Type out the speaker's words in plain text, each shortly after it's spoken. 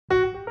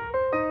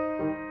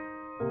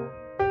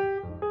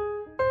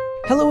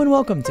Hello and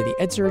welcome to the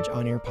EdSurge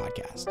On Air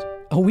podcast,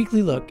 a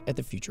weekly look at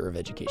the future of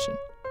education.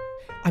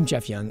 I'm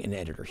Jeff Young, an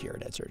editor here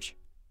at EdSurge.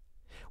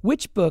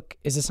 Which book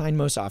is assigned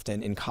most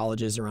often in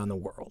colleges around the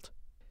world?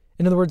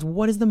 In other words,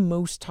 what is the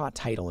most taught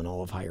title in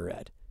all of higher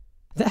ed?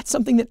 That's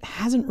something that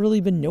hasn't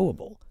really been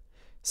knowable,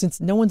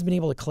 since no one's been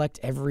able to collect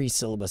every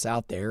syllabus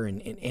out there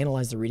and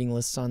analyze the reading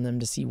lists on them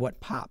to see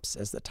what pops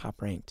as the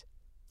top ranked.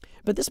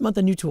 But this month,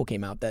 a new tool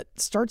came out that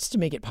starts to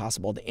make it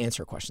possible to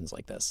answer questions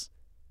like this.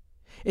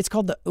 It's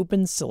called the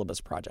Open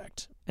Syllabus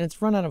Project, and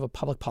it's run out of a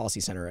public policy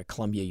center at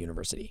Columbia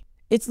University.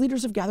 Its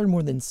leaders have gathered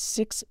more than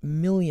 6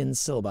 million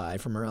syllabi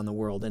from around the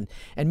world and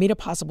made it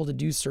possible to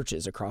do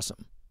searches across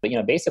them. But,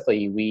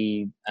 basically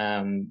we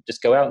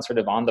just go out and sort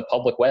of on the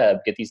public web,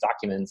 get these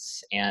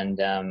documents, and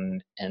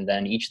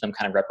then each of them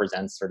kind of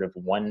represents sort of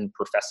one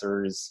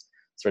professor's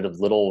sort of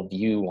little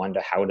view onto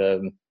how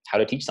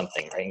to teach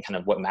something, right? And kind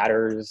of what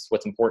matters,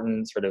 what's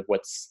important, sort of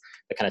what's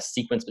the kind of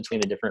sequence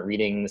between the different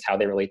readings, how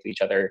they relate to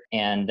each other.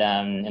 And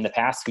in the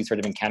past, we sort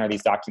of encounter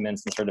these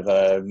documents in sort of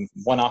a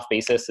one-off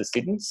basis as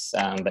students,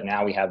 but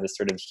now we have this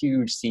sort of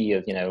huge sea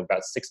of,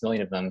 about 6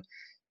 million of them.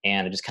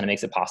 And it just kind of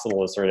makes it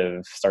possible to sort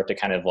of start to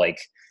kind of like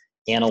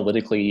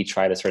analytically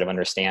try to sort of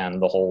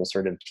understand the whole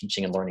sort of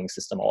teaching and learning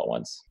system all at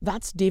once.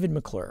 That's David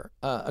McClure,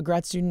 a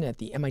grad student at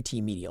the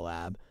MIT Media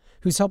Lab,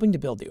 who's helping to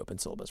build the Open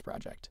Syllabus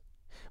Project.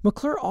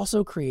 McClure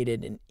also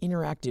created an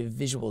interactive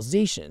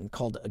visualization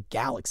called a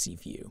galaxy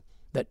view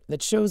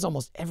that shows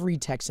almost every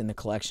text in the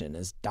collection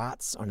as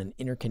dots on an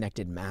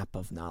interconnected map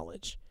of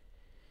knowledge.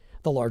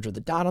 The larger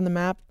the dot on the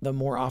map, the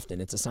more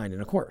often it's assigned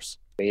in a course.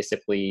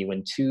 Basically,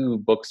 when two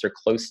books are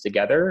close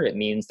together, it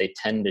means they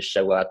tend to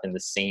show up in the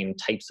same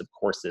types of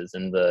courses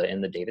in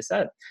the data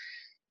set.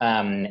 So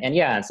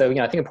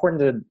I think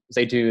important to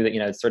say too that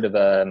it's sort of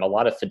a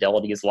lot of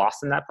fidelity is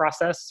lost in that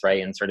process,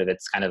 right? And sort of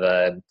it's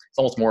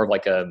almost more of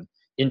like a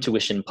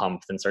intuition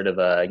pump than sort of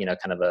a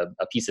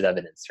piece of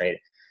evidence, right?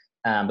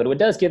 But what it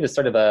does give is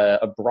sort of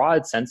a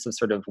broad sense of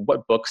sort of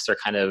what books are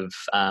kind of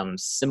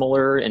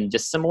similar and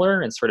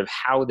dissimilar, and sort of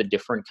how the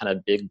different kind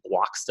of big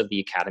blocks of the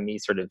academy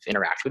sort of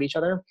interact with each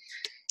other.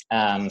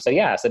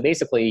 So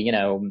basically,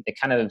 it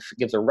kind of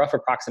gives a rough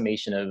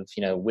approximation of,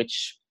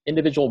 which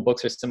individual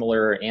books are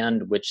similar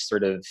and which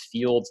sort of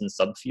fields and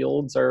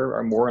subfields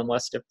are more and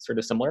less sort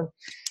of similar.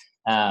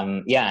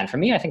 And for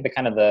me, I think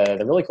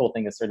the really cool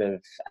thing is sort of,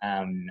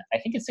 I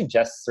think it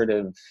suggests sort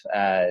of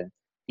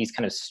these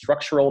kind of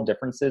structural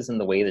differences in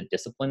the way that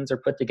disciplines are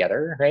put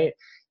together, right?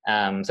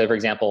 So for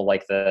example,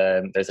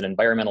 there's an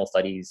environmental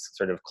studies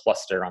sort of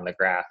cluster on the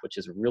graph, which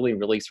is really,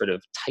 really sort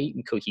of tight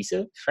and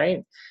cohesive,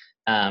 right?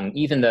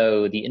 Even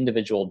though the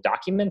individual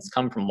documents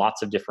come from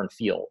lots of different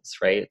fields,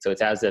 right? So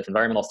it's as if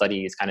environmental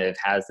studies kind of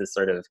has this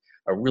sort of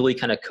a really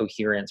kind of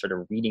coherent sort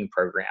of reading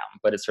program,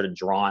 but it's sort of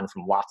drawn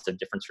from lots of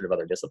different sort of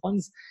other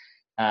disciplines.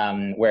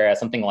 Whereas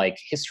something like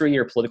history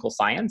or political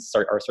science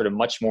are sort of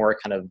much more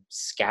kind of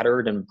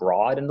scattered and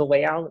broad in the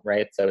layout,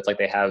 right? So it's like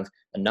they have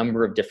a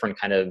number of different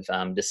kind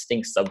of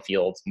distinct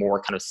subfields,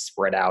 more kind of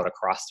spread out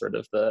across sort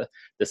of the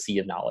sea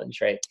of knowledge,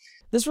 right?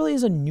 This really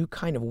is a new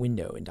kind of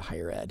window into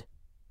higher ed,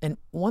 and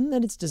one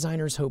that its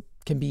designers hope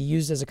can be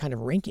used as a kind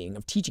of ranking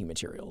of teaching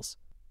materials.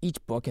 Each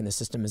book in the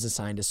system is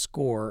assigned a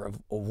score of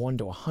 1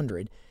 to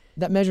 100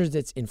 that measures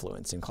its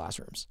influence in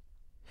classrooms.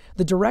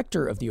 The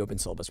director of the Open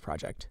Syllabus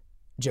Project,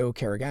 Joe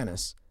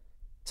Karaganis,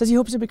 says he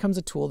hopes it becomes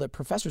a tool that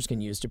professors can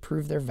use to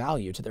prove their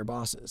value to their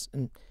bosses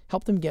and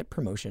help them get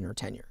promotion or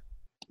tenure.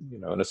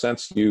 In a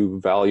sense, you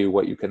value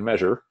what you can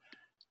measure.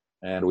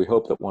 And we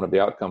hope that one of the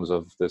outcomes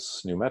of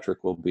this new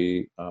metric will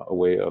be a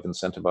way of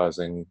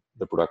incentivizing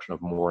the production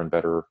of more and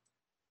better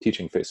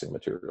teaching-facing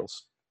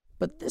materials.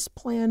 But this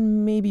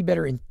plan may be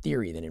better in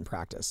theory than in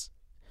practice.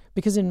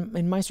 Because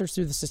in my search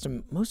through the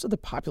system, most of the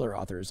popular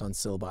authors on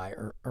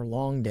syllabi are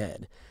long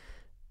dead,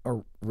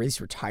 or at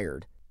least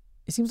retired.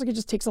 It seems like it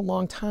just takes a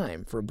long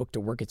time for a book to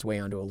work its way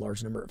onto a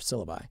large number of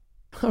syllabi.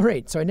 All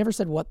right, so I never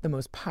said what the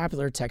most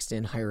popular text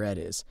in higher ed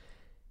is.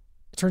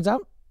 It turns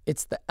out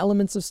it's The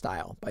Elements of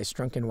Style by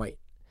Strunk and White.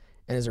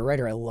 And as a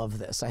writer, I love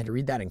this. I had to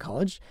read that in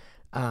college.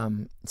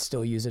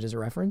 Still use it as a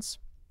reference.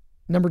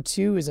 Number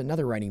 2 is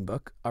another writing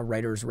book, A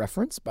Writer's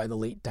Reference by the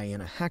late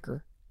Diana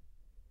Hacker.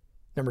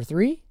 Number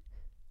 3,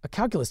 a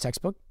calculus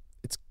textbook.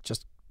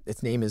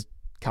 Its name is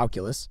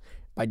Calculus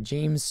by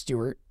James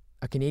Stewart,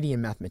 a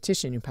Canadian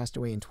mathematician who passed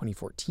away in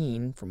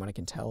 2014, from what I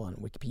can tell on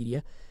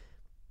Wikipedia.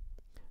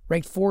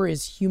 Ranked 4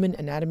 is Human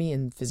Anatomy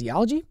and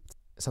Physiology.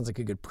 Sounds like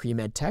a good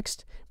pre-med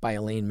text by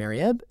Elaine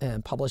Marieb,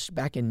 published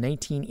back in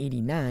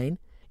 1989.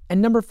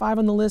 And number 5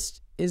 on the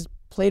list is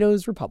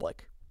Plato's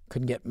Republic.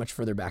 Couldn't get much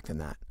further back than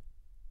that.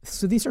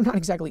 So these are not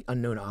exactly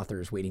unknown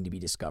authors waiting to be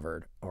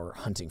discovered or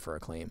hunting for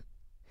acclaim.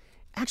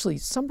 Actually,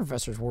 some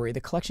professors worry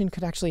the collection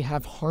could actually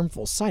have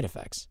harmful side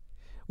effects.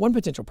 One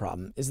potential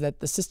problem is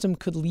that the system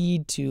could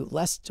lead to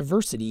less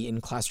diversity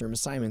in classroom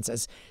assignments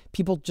as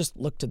people just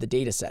look to the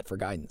data set for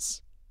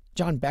guidance.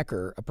 John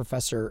Becker, a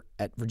professor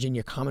at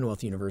Virginia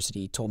Commonwealth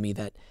University, told me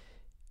that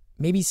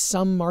maybe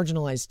some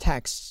marginalized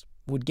texts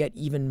would get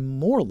even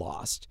more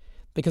lost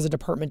because a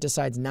department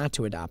decides not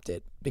to adopt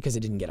it because it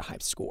didn't get a high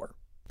score.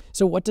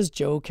 So what does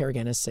Joe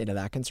Karakganis say to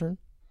that concern?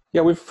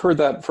 Yeah, we've heard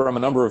that from a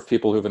number of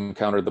people who've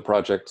encountered the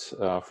project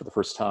for the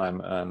first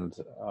time. And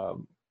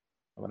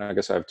I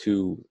guess I have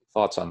two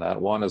thoughts on that.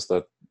 One is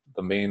that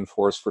the main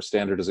force for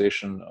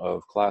standardization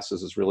of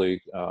classes is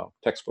really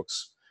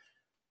textbooks.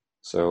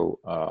 So,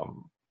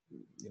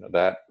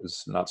 that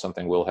is not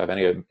something we'll have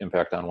any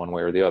impact on one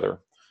way or the other.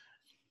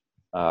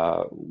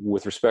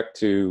 With respect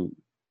to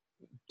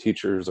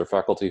teachers or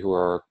faculty who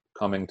are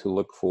coming to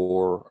look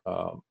for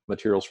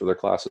materials for their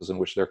classes in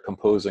which they're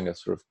composing a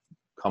sort of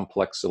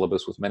complex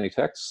syllabus with many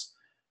texts,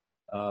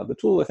 the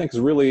tool, I think, is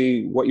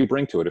really what you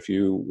bring to it. If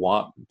you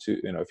want to,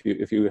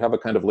 if you have a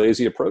kind of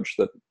lazy approach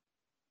that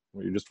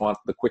you just want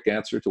the quick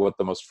answer to what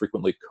the most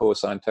frequently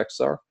co-assigned texts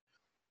are,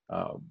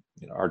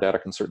 our data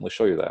can certainly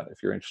show you that.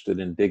 If you're interested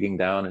in digging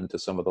down into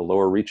some of the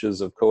lower reaches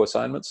of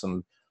co-assignments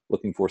and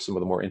looking for some of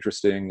the more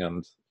interesting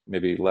and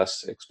maybe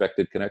less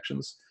expected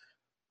connections,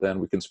 then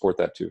we can support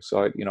that too.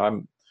 So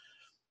I'm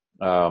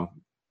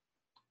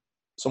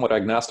somewhat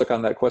agnostic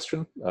on that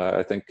question.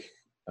 I think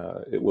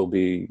it will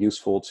be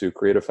useful to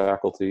creative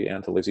faculty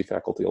and to lazy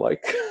faculty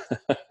alike.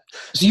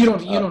 So you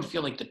don't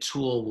feel like the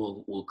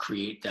tool will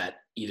create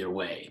that either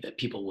way, that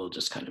people will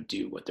just kind of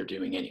do what they're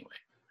doing anyway?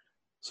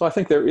 So I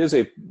think there is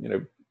a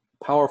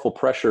powerful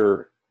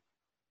pressure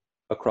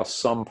across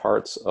some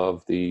parts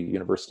of the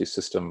university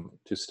system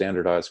to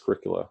standardize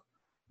curricula,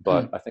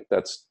 but I think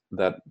that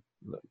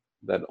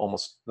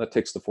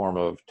takes the form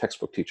of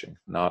textbook teaching,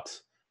 not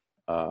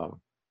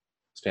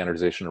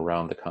standardization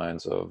around the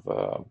kinds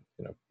of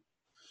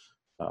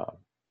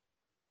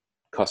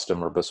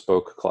custom or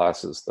bespoke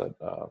classes that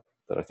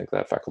I think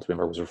that faculty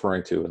member was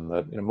referring to, and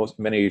that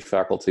many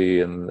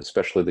faculty, and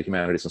especially the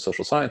humanities and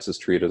social sciences,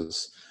 treat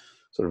as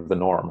sort of the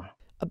norm.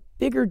 A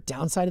bigger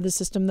downside of the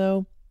system,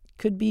 though,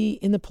 could be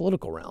in the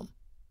political realm.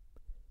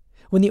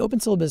 When the Open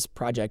Syllabus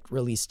Project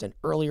released an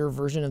earlier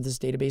version of this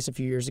database a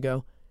few years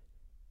ago,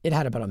 it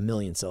had about 1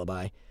 million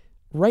syllabi.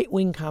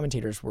 Right-wing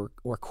commentators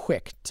were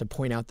quick to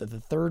point out that the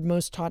third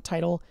most taught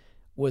title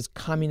was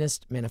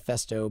Communist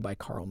Manifesto by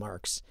Karl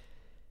Marx,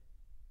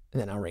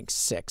 and that now ranks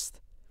 6th.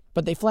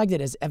 But they flagged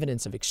it as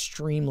evidence of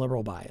extreme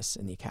liberal bias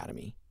in the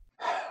academy.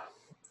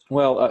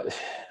 Well,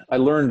 I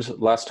learned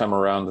last time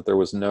around that there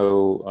was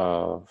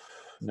no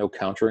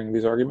countering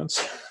these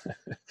arguments.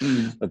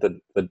 That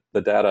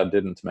the data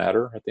didn't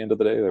matter at the end of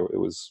the day. It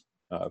was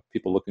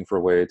people looking for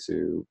a way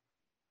to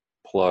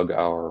plug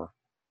our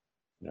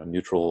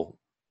neutral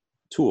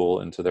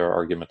tool into their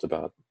argument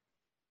about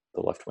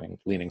the left-wing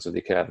leanings of the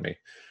academy.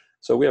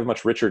 So we have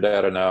much richer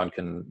data now, and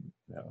can,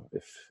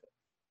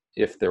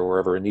 if there were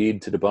ever a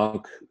need to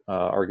debunk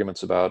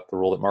arguments about the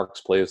role that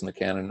Marx plays in the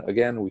canon,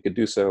 again, we could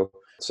do so.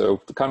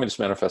 So the Communist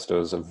Manifesto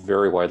is a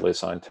very widely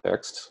assigned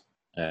text,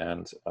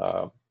 and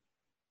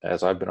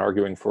as I've been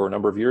arguing for a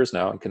number of years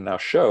now and can now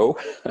show,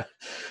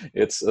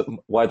 it's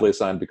widely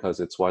assigned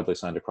because it's widely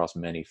assigned across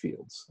many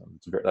fields.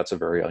 That's a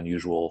very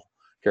unusual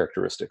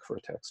characteristic for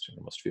a text.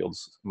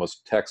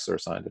 Most texts are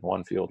assigned in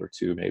one field or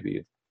two,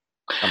 maybe.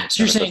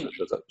 So you're saying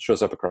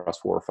shows up across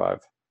 4 or 5.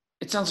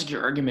 It sounds like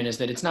your argument is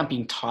that it's not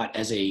being taught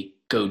as a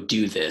go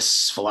do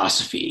this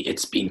philosophy.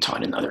 It's being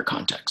taught in other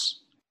contexts.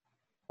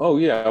 Oh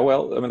yeah,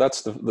 well,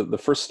 that's the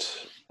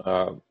first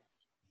sort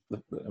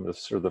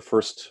of the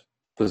first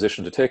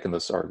position to take in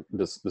this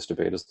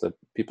debate is that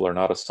people are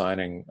not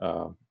assigning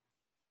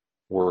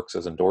works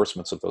as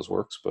endorsements of those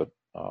works, but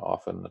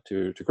often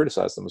to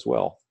criticize them as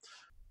well.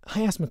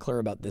 I asked McClure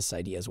about this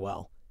idea as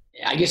well.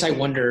 I guess I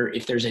wonder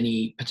if there's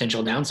any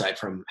potential downside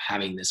from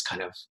having this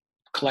kind of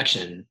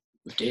collection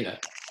of data.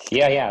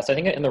 Yeah. So I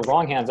think in the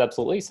wrong hands,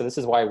 absolutely. So this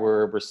is why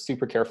we're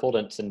super careful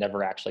to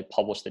never actually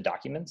publish the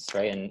documents,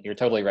 right? And you're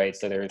totally right.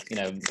 So there's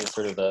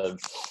sort of a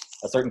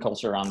certain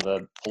culture on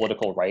the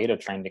political right of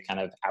trying to kind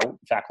of out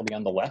faculty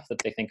on the left that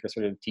they think are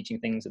sort of teaching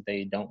things that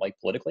they don't like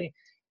politically.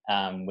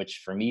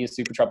 Which for me is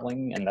super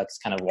troubling, and that's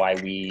kind of why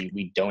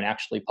we don't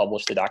actually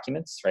publish the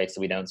documents, right?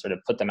 So we don't sort of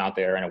put them out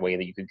there in a way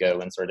that you could go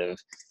and sort of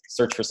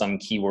search for some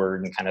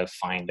keyword and kind of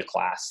find a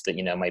class that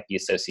might be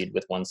associated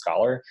with one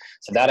scholar.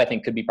 So that I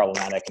think could be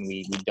problematic, and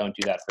we don't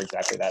do that for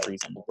exactly that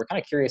reason. We're kind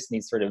of curious in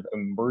these sort of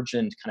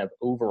emergent kind of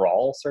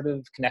overall sort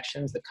of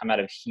connections that come out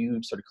of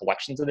huge sort of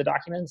collections of the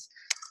documents.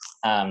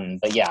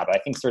 But I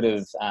think sort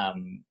of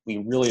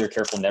we really are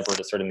careful never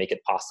to sort of make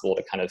it possible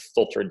to kind of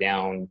filter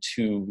down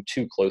too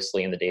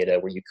closely in the data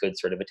where you could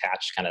sort of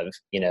attach kind of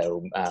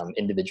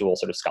individual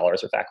sort of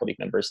scholars or faculty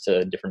members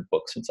to different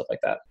books and stuff like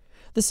that.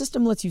 The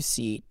system lets you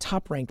see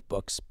top-ranked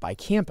books by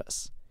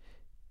campus,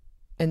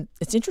 and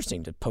it's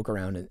interesting to poke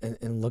around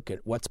and look at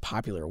what's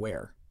popular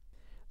where.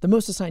 The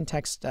most assigned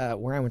text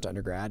where I went to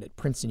undergrad at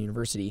Princeton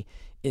University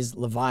is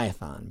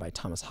Leviathan by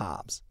Thomas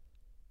Hobbes.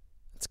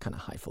 It's kind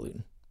of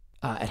highfalutin.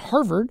 At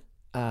Harvard,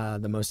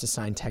 the most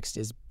assigned text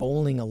is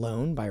Bowling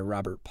Alone by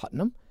Robert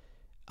Putnam,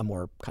 a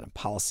more kind of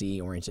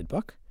policy-oriented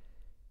book.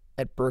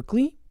 At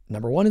Berkeley,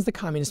 number 1 is the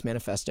Communist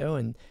Manifesto,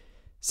 and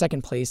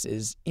second place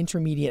is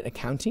Intermediate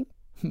Accounting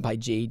by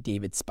J.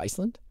 David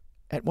Spiceland.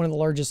 At one of the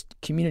largest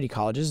community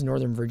colleges,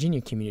 Northern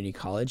Virginia Community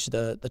College,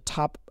 the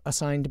top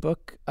assigned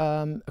book,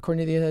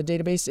 according to the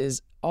database,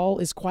 is All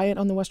Is Quiet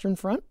on the Western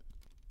Front.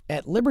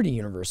 At Liberty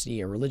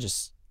University, a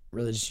religious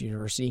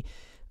university,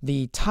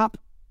 the top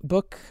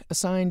book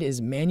assigned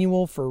is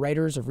Manual for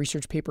Writers of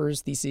Research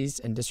Papers, Theses,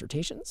 and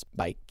Dissertations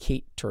by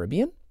Kate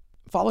Turabian,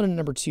 followed in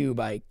number 2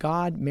 by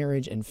God,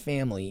 Marriage, and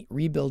Family,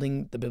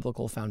 Rebuilding the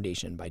Biblical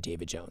Foundation by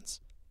David Jones.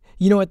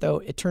 You know what, though?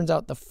 It turns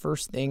out the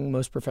first thing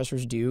most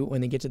professors do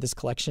when they get to this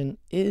collection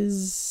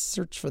is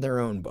search for their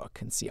own book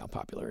and see how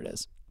popular it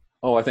is.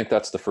 Oh, I think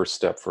that's the first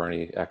step for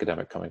any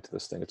academic coming to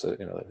this thing. It's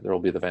there will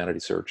be the vanity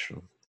search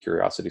and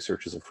curiosity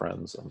searches of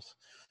friends, and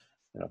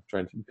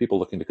people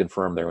looking to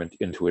confirm their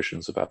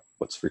intuitions about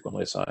what's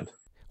frequently assigned.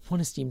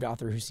 One esteemed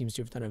author who seems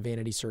to have done a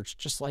vanity search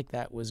just like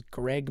that was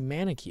Greg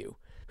Mankiw,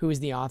 who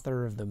is the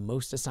author of the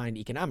most assigned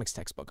economics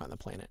textbook on the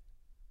planet.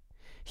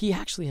 He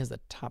actually has the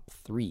top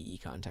 3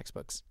 econ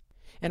textbooks.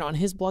 And on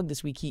his blog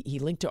this week, he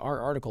linked to our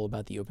article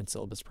about the Open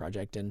Syllabus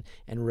Project and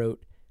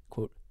wrote,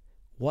 quote,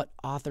 "What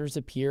authors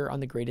appear on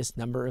the greatest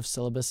number of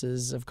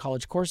syllabuses of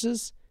college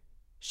courses?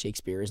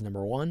 Shakespeare is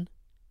number 1,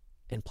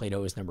 and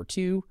Plato is number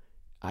 2.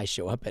 I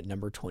show up at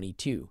number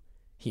 22.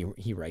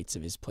 He writes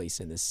of his place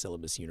in this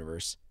syllabus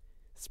universe.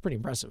 It's pretty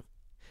impressive.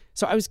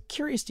 So I was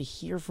curious to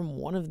hear from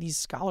one of these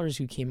scholars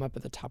who came up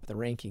at the top of the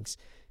rankings.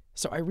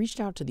 So I reached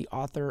out to the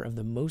author of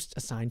the most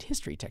assigned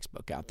history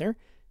textbook out there,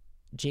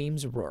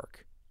 James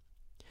Rourke.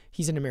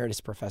 He's an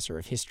emeritus professor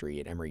of history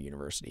at Emory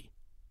University.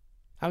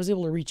 I was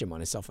able to reach him on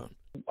his cell phone.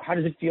 How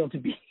does it feel to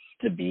be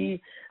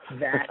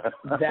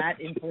that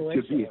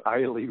influential? To be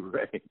highly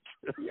ranked.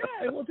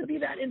 Yeah, well, to be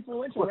that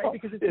influential, right?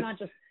 Because it's not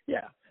just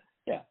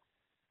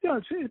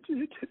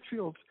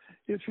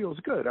it feels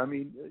good. I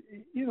mean,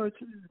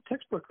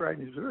 textbook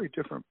writing is a very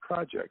different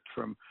project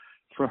from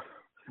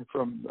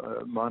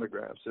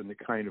monographs and the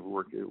kind of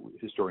work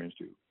historians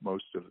do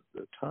most of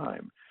the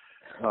time.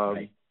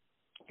 Right.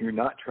 You're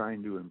not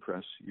trying to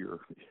impress your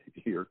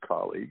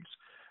colleagues.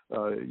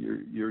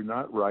 You're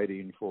not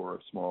writing for a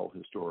small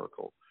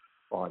historical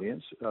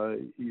audience.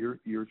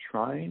 You're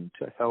trying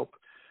to help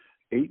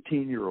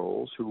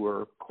 18-year-olds who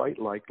are quite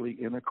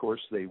likely in a course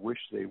they wish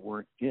they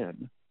weren't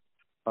in,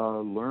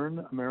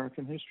 learn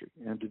American history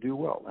and to do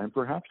well, and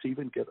perhaps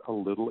even get a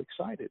little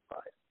excited by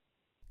it.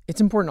 It's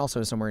important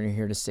also somewhere in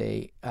here to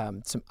say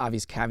some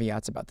obvious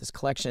caveats about this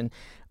collection.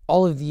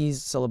 All of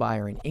these syllabi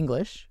are in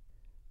English.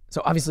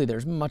 So obviously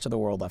there's much of the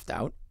world left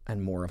out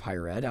and more of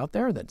higher ed out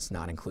there that's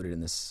not included in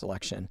this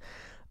selection.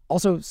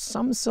 Also,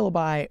 some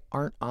syllabi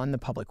aren't on the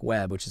public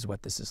web, which is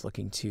what this is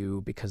looking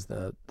to because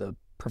the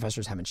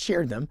professors haven't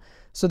shared them.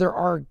 So there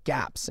are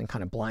gaps and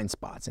kind of blind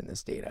spots in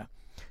this data.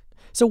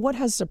 So what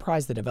has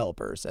surprised the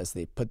developers as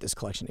they put this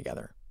collection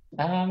together?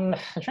 I'm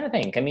trying to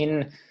think. I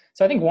mean,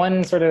 so I think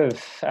one sort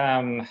of,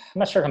 I'm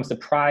not sure if I'm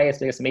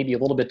surprised, I guess maybe a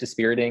little bit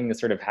dispiriting is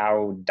sort of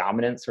how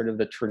dominant sort of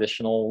the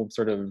traditional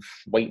sort of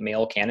white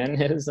male canon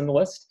is in the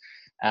list.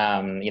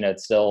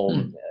 It's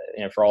still,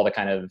 for all the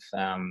kind of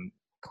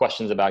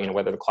questions about,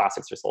 whether the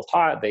classics are still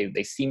taught,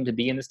 they seem to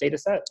be in this data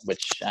set,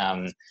 which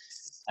was,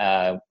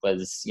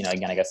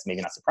 again, I guess maybe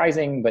not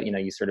surprising, but, you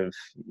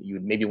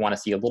would maybe want to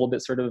see a little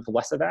bit sort of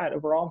less of that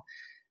overall.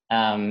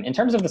 In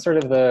terms of the sort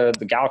of the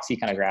galaxy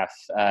kind of graph,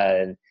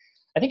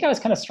 I think I was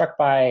kind of struck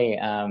by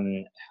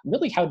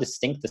really how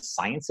distinct the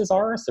sciences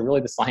are. So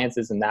really the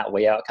sciences in that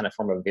way out kind of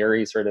form a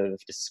very sort of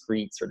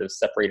discrete, sort of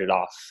separated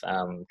off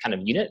kind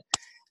of unit.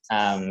 So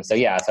I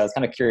was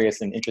kind of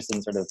curious and interested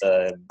in sort of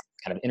the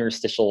kind of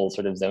interstitial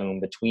sort of zone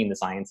between the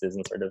sciences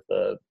and sort of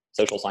the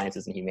social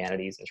sciences and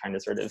humanities, and trying to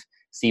sort of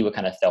see what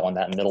kind of fell in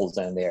that middle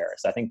zone there.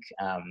 So I think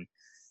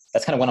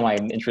that's kind of one of my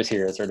interests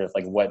here, is sort of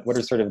like what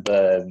are sort of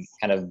the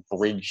kind of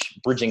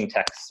bridging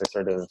texts, or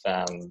sort of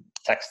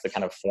texts that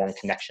kind of form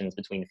connections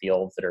between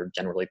fields that are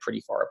generally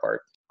pretty far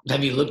apart.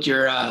 Have you looked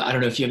I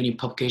don't know if you have any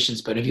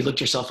publications, but have you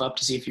looked yourself up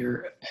to see if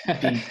you're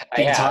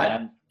being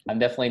taught? I'm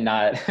definitely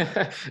not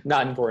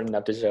important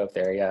enough to show up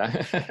there.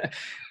 Yeah.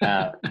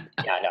 I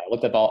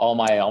looked up all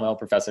my old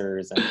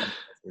professors and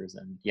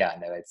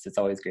it's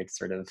always great to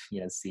sort of,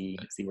 see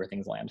where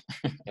things land.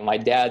 And my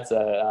dad's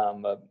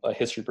a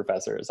history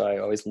professor, so I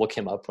always look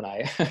him up when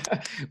I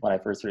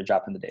first sort of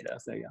drop in the data.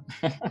 So yeah.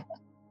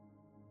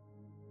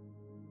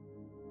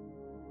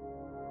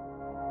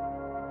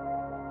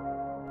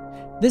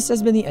 This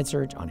has been the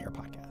EdSurge On Air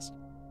podcast.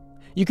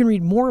 You can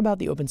read more about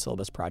the Open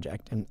Syllabus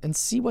Project and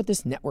see what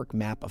this network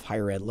map of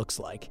higher ed looks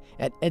like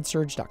at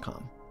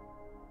edsurge.com.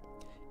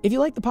 If you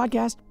like the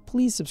podcast,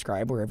 please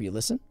subscribe wherever you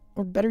listen,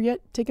 or better yet,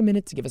 take a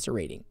minute to give us a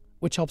rating,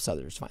 which helps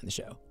others find the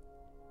show.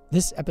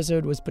 This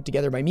episode was put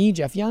together by me,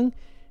 Jeff Young.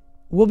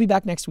 We'll be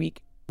back next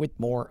week with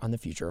more on the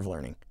future of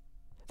learning.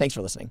 Thanks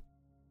for listening.